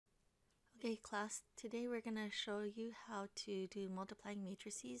Okay class, today we're going to show you how to do multiplying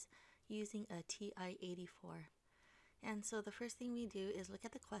matrices using a TI-84. And so the first thing we do is look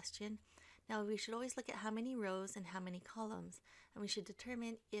at the question. Now we should always look at how many rows and how many columns, and we should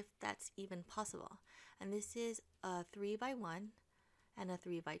determine if that's even possible. And this is a 3 by 1 and a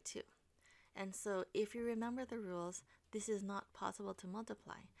 3 by 2. And so if you remember the rules, this is not possible to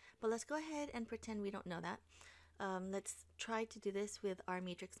multiply. But let's go ahead and pretend we don't know that. Let's try to do this with our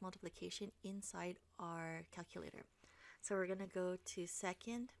matrix multiplication inside our calculator. So we're going to go to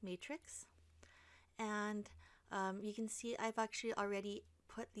second matrix, and you can see I've actually already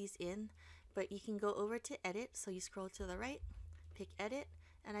put these in, but you can go over to edit. So you scroll to the right, pick edit,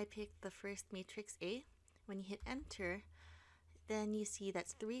 and I pick the first matrix A. When you hit enter, then you see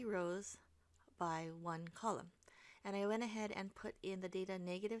that's 3 rows by 1 column. And I went ahead and put in the data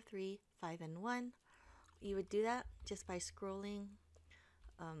 -3, 5, and 1. You would do that just by scrolling.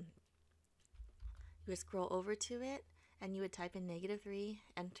 You would scroll over to it and you would type in -3,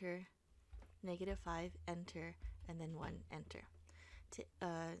 enter, -5, enter, and then 1, enter.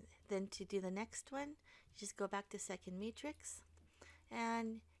 Then to do the next one, you just go back to second matrix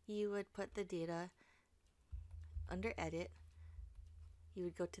and you would put the data under edit. You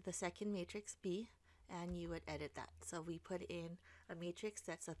would go to the second matrix B and you would edit that. So we put in a matrix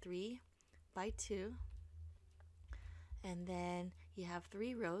that's a 3 by 2. And then you have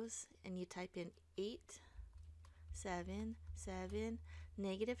 3 rows and you type in 8, 7, 7,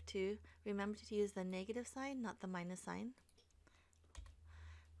 -2. Remember to use the negative sign, not the minus sign.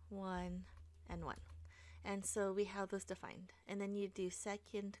 1 and 1. And so we have those defined. And then you do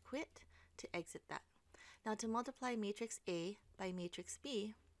second quit to exit that. Now to multiply matrix A by matrix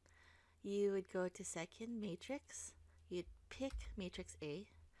B, you would go to second matrix, you'd pick matrix A,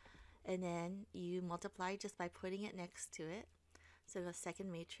 and then you multiply just by putting it next to it. So the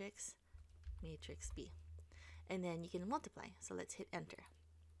second matrix, matrix B. And then you can multiply. So let's hit enter.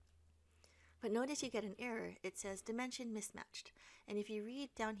 But notice you get an error. It says dimension mismatched. And if you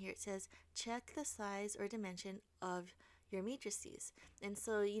read down here, it says check the size or dimension of your matrices. And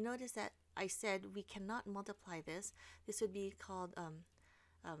so you notice that I said we cannot multiply this. This would be called,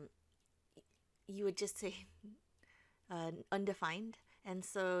 you would just say undefined. And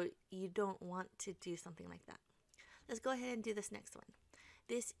so you don't want to do something like that. Let's go ahead and do this next one.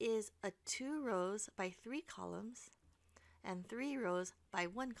 This is a 2 rows by 3 columns and 3 rows by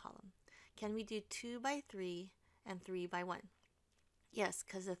 1 column. Can we do 2 by 3 and 3 by 1? Yes,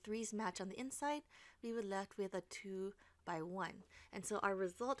 because the 3's match on the inside, we would left with a 2 by 1. And so our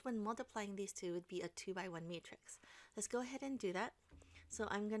result when multiplying these two would be a 2 by 1 matrix. Let's go ahead and do that. So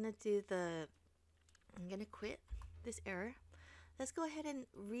I'm going to quit this error. Let's go ahead and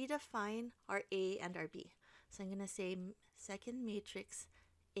redefine our A and our B. So I'm going to say second matrix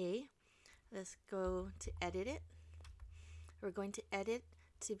A. Let's go to edit it. We're going to edit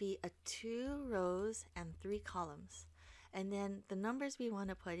to be a 2 rows and 3 columns. And then the numbers we want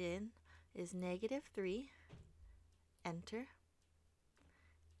to put in is -3, enter,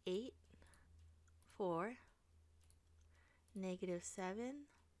 8, 4, -7,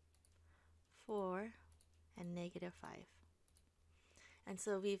 4, and -5. And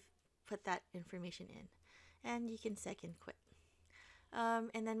so we've put that information in. And you can second quit.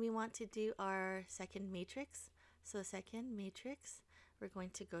 And then we want to do our second matrix. So second matrix, we're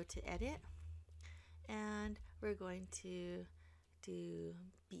going to go to edit. And we're going to do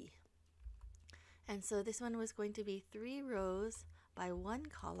B. And so this one was going to be 3 rows by 1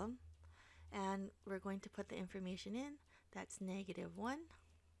 column. And we're going to put the information in. That's -1,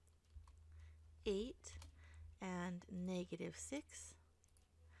 8, and -6.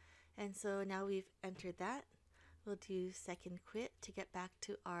 And so now we've entered that. We'll do second quit to get back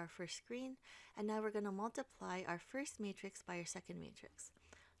to our first screen. And now we're going to multiply our first matrix by our second matrix.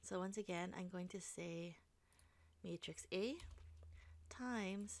 So once again, I'm going to say matrix A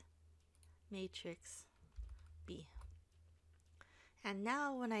times matrix B. And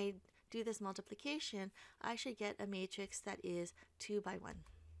now when I do this multiplication, I should get a matrix that is 2 by 1.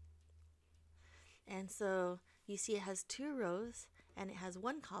 And so you see it has 2 rows and it has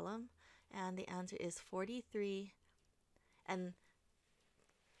 1 column, and the answer is 43, and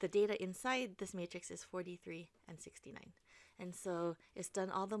the data inside this matrix is 43 and 69. And so it's done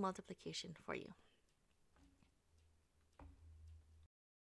all the multiplication for you.